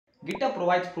GitHub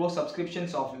provides pro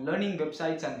subscriptions of learning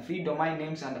websites and free domain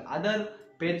names and other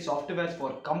paid softwares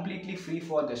for completely free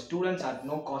for the students at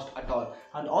no cost at all.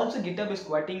 And also GitHub is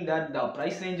quoting that the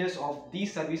price ranges of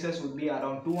these services would be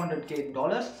around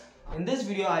 $200K. In this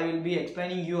video, I will be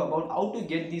explaining you about how to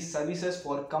get these services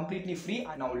for completely free.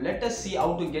 Now let us see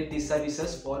how to get these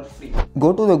services for free.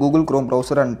 Go to the Google Chrome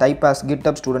browser and type as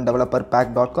GitHub Student Developer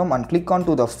Pack.com and click on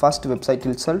to the first website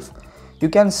itself. You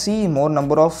can see more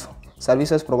number of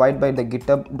services provided by the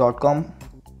github.com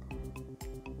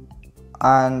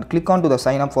and click on to the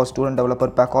sign up for student developer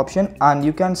pack option, and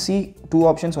you can see two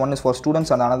options. One is for students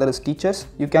and another is teachers.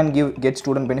 You can get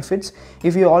student benefits.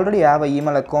 If you already have an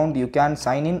email account, you can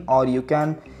sign in or you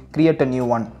can create a new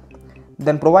one.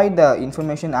 Then provide the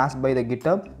information asked by the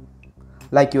GitHub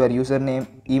like your username,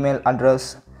 email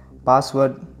address,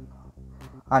 password,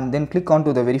 and then click on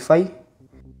to the verify.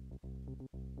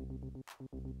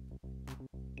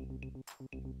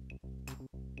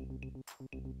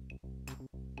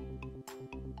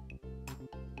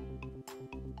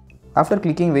 After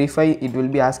clicking verify, it will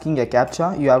be asking a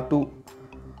captcha. You have to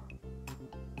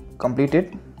complete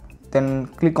it. Then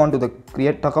click on to the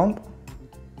create account.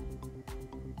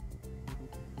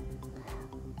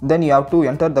 Then you have to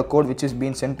enter the code which is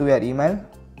being sent to your email.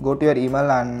 Go to your email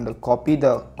and copy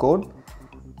the code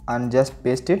and just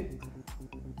paste it.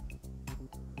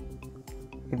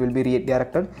 It will be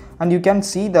redirected and you can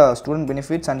see the student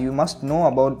benefits, and you must know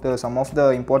about some of the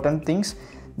important things.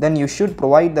 Then you should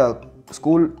provide the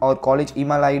school or college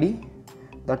email ID.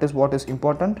 That is what is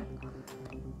important,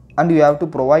 and you have to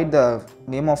provide the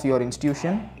name of your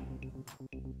institution.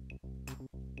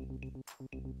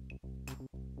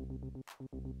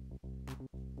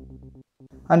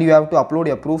 And you have to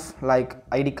upload a proof like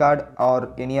ID card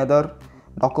or any other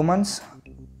documents,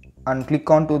 and click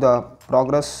on to the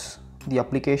progress the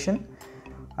application.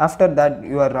 After that,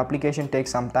 your application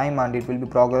takes some time and it will be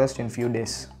progressed in few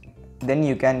days. Then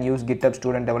you can use GitHub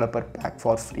Student Developer Pack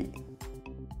for free.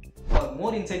 For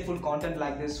more insightful content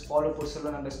like this, follow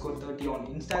Coursera_30 on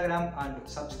Instagram and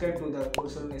subscribe to the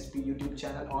Coursera SP YouTube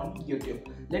channel on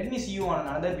YouTube. Let me see you on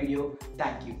another video.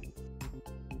 Thank you.